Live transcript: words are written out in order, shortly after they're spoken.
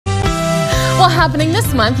Well, happening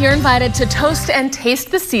this month, you're invited to toast and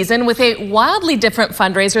taste the season with a wildly different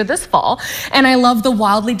fundraiser this fall. And I love the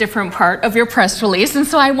wildly different part of your press release. And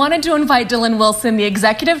so I wanted to invite Dylan Wilson, the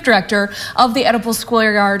executive director of the Edible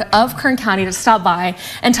Schoolyard of Kern County, to stop by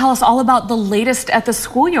and tell us all about the latest at the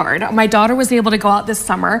schoolyard. My daughter was able to go out this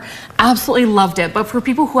summer, absolutely loved it. But for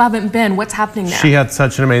people who haven't been, what's happening there? She had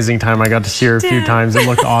such an amazing time. I got to see her a few times. It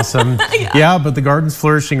looked awesome. Yeah, but the garden's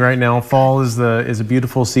flourishing right now. Fall is a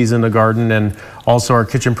beautiful season to garden, and also our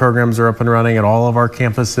kitchen programs are up and running at all of our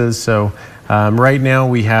campuses. So right now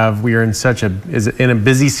we are in a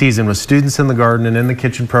busy season with students in the garden and in the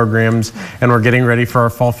kitchen programs, and we're getting ready for our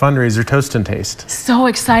fall fundraiser, Toast and Taste. So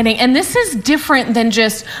exciting. And this is different than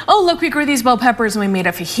just, oh, look, we grew these bell peppers and we made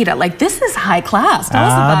a fajita. Like, this is high class. Tell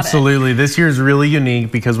us about it. Absolutely. This year is really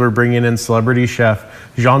unique because we're bringing in celebrity chef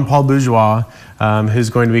Jean-Paul Bourgeois, who's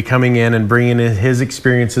going to be coming in and bringing in his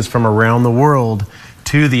experiences from around the world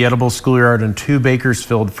to the Edible Schoolyard and to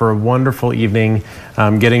Bakersfield for a wonderful evening,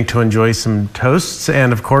 getting to enjoy some toasts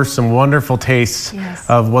and, of course, some wonderful tastes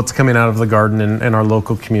of what's coming out of the garden in our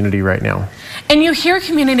local community right now. And you hear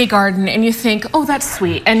community garden and you think, oh, that's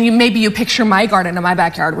sweet. And maybe you picture my garden in my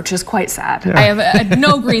backyard, which is quite sad. Yeah. I have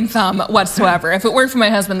no green thumb whatsoever. If it weren't for my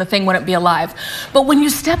husband, the thing wouldn't be alive. But when you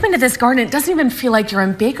step into this garden, it doesn't even feel like you're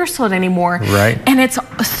in Bakersfield anymore. Right. And it's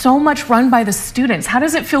so much run by the students. How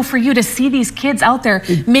does it feel for you to see these kids out there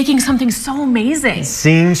making something so amazing?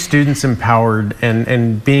 Seeing students empowered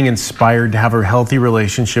and being inspired to have a healthy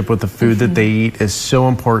relationship with the food that they eat is so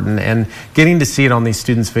important. And getting to see it on these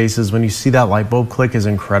students' faces when you see that light bulb click is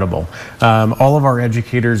incredible. All of our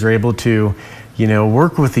educators are able to,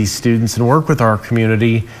 work with these students and work with our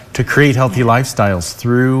community to create healthy lifestyles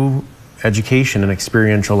through education and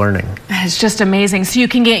experiential learning. It's just amazing. So you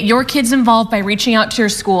can get your kids involved by reaching out to your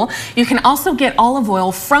school. You can also get olive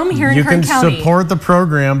oil from here in Kern County. You can support the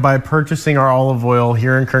program by purchasing our olive oil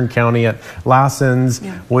here in Kern County at Lassen's,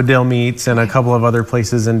 Wooddale Meats, and a couple of other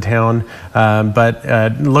places in town.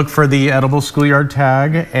 But look for the Edible Schoolyard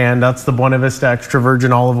tag, and that's the Buena Vista Extra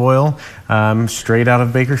Virgin Olive Oil, straight out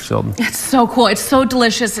of Bakersfield. It's so cool. It's so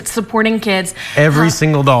delicious. It's supporting kids. Every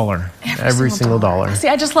single dollar. Every single dollar. See,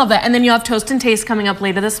 I just love that. And then you have Toast and Taste coming up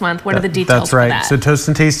later this month. What are the details for that? That's right. So Toast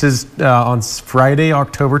and Taste is on Friday,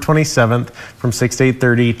 October 27th from 6 to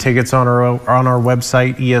 8:30. Tickets on our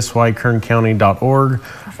website, esyKernCounty.org.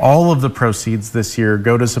 All of the proceeds this year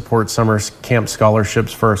go to support summer camp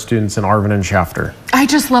scholarships for our students in Arvin and Shafter. I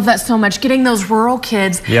just love that so much. Getting those rural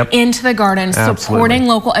kids into the garden, supporting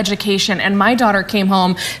local education. And my daughter came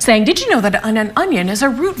home saying, did you know that an onion is a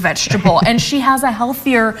root vegetable? And she has a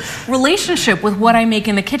healthier relationship with what I make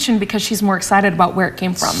in the kitchen because she's more excited about where it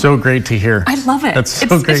came from. So great to hear. I love it. That's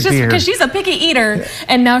so great to hear. Because she's a picky eater,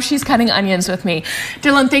 and now she's cutting onions with me.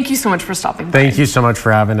 Dylan, thank you so much for stopping by. Thank you so much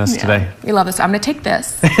for having us today. We love this. I'm going to take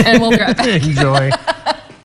this, and we'll be right back. Enjoy.